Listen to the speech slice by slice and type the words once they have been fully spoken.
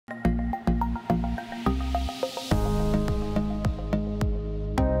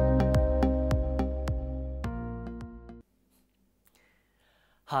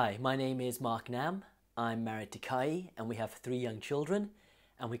Hi, my name is Mark Nam. I'm married to Kai and we have 3 young children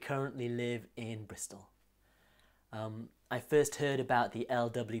and we currently live in Bristol. I first heard about the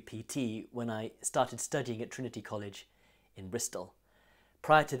LWPT when I started studying at Trinity College in Bristol.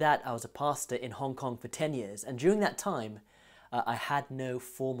 Prior to that, I was a pastor in Hong Kong for 10 years, and during that time, I had no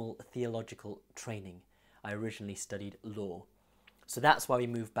formal theological training. I originally studied law. So that's why we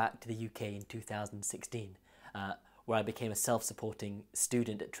moved back to the UK in 2016, where I became a self-supporting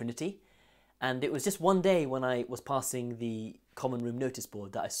student at Trinity. And it was just one day when I was passing the common room notice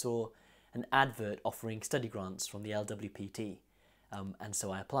board that I saw an advert offering study grants from the LWPT. And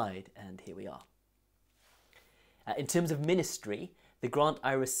so I applied, and here we are. In terms of ministry, the grant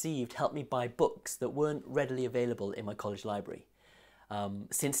I received helped me buy books that weren't readily available in my college library.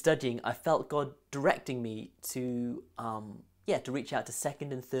 Since studying, I felt God directing me to reach out to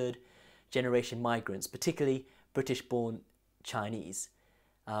second and third generation migrants, particularly British-born Chinese.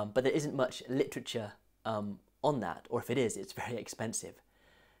 But there isn't much literature on that, or if it is, it's very expensive.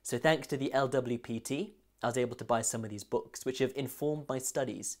 So thanks to the LWPT, I was able to buy some of these books, which have informed my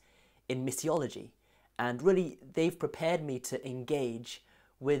studies in missiology. And really, they've prepared me to engage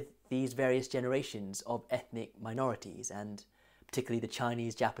with these various generations of ethnic minorities, and particularly the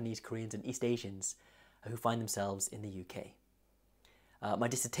Chinese, Japanese, Koreans, and East Asians who find themselves in the UK. My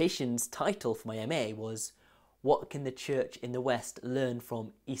dissertation's title for my MA was, "What can the Church in the West learn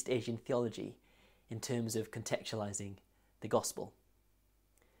from East Asian theology in terms of contextualizing the gospel?"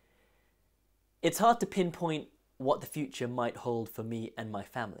 It's hard to pinpoint what the future might hold for me and my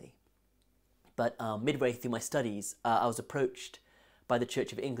family. But midway through my studies, I was approached by the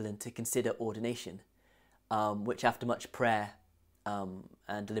Church of England to consider ordination, which after much prayer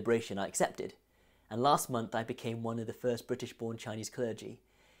and deliberation I accepted. And last month I became one of the first British-born Chinese clergy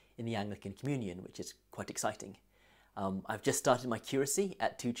in the Anglican Communion, which is quite exciting. I've just started my curacy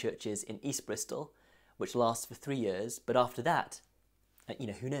at 2 churches in East Bristol, which lasts for 3 years, but after that,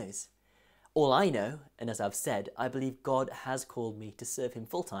 who knows? All I know, and as I've said, I believe God has called me to serve him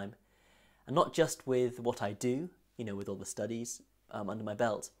full-time, and not just with what I do, with all the studies under my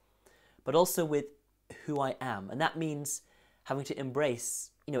belt, but also with who I am. And that means having to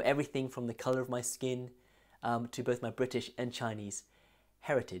embrace, everything from the colour of my skin to both my British and Chinese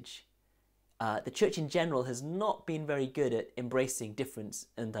heritage. The church in general has not been very good at embracing difference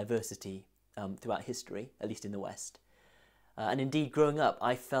and diversity throughout history, at least in the West. And indeed, growing up,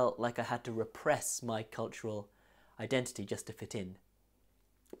 I felt like I had to repress my cultural identity just to fit in.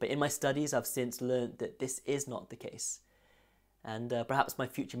 But in my studies, I've since learned that this is not the case. And perhaps my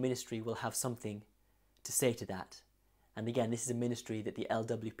future ministry will have something to say to that. And again, this is a ministry that the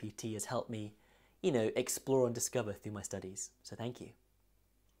LWPT has helped me, explore and discover through my studies. So thank you.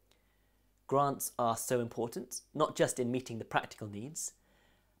 Grants are so important, not just in meeting the practical needs,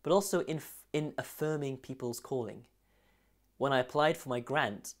 but also in affirming people's calling. When I applied for my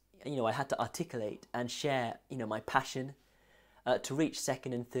grant, I had to articulate and share, my passion to reach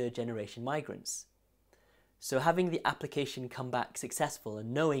second and third generation migrants. So having the application come back successful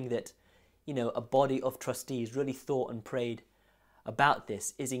and knowing that, a body of trustees really thought and prayed about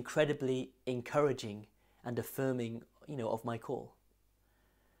this is incredibly encouraging and affirming, of my call.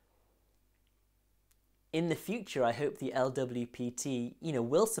 In the future, I hope the LWPT,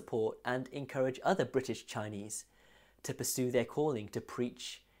 will support and encourage other British Chinese to pursue their calling to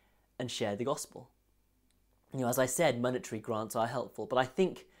preach and share the gospel. As I said, monetary grants are helpful, but I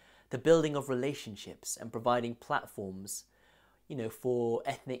think the building of relationships and providing platforms, for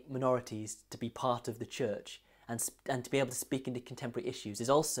ethnic minorities to be part of the church and to be able to speak into contemporary issues is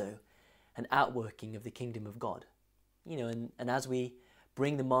also an outworking of the kingdom of God. And as we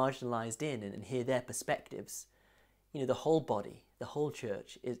bring the marginalized in and hear their perspectives, the whole body, the whole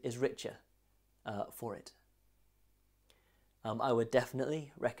church is richer for it. I would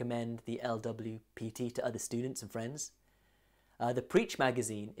definitely recommend the LWPT to other students and friends. The Preach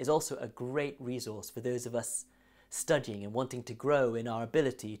magazine is also a great resource for those of us studying and wanting to grow in our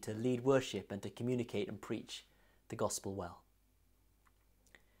ability to lead worship and to communicate and preach the gospel well.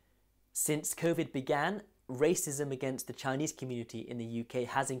 Since COVID began, racism against the Chinese community in the UK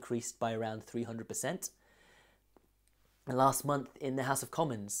has increased by around 300%. And last month in the House of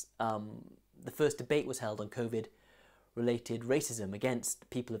Commons, the first debate was held on COVID-related racism against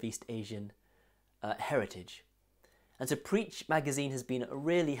people of East Asian heritage. And so Preach magazine has been a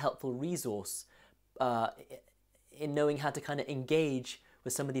really helpful resource in knowing how to kind of engage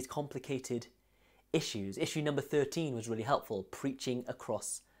with some of these complicated issues. Issue number 13 was really helpful, preaching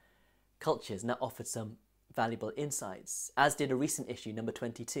across cultures, and that offered some valuable insights, as did a recent issue, number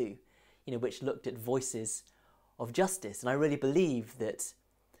 22, which looked at voices of justice. And I really believe that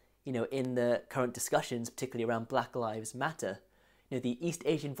in the current discussions, particularly around Black Lives Matter, the East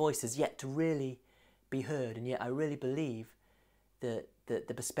Asian voice has yet to really be heard, and yet I really believe that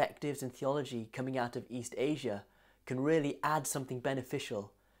the perspectives and theology coming out of East Asia can really add something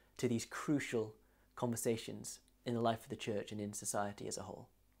beneficial to these crucial conversations in the life of the church and in society as a whole.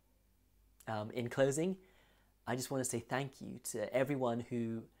 In closing, I just want to say thank you to everyone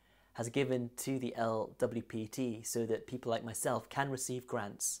who has given to the LWPT so that people like myself can receive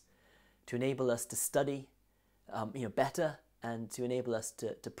grants to enable us to study better and to enable us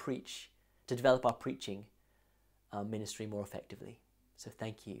to preach, to develop our preaching ministry more effectively. So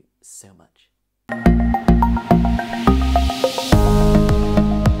thank you so much.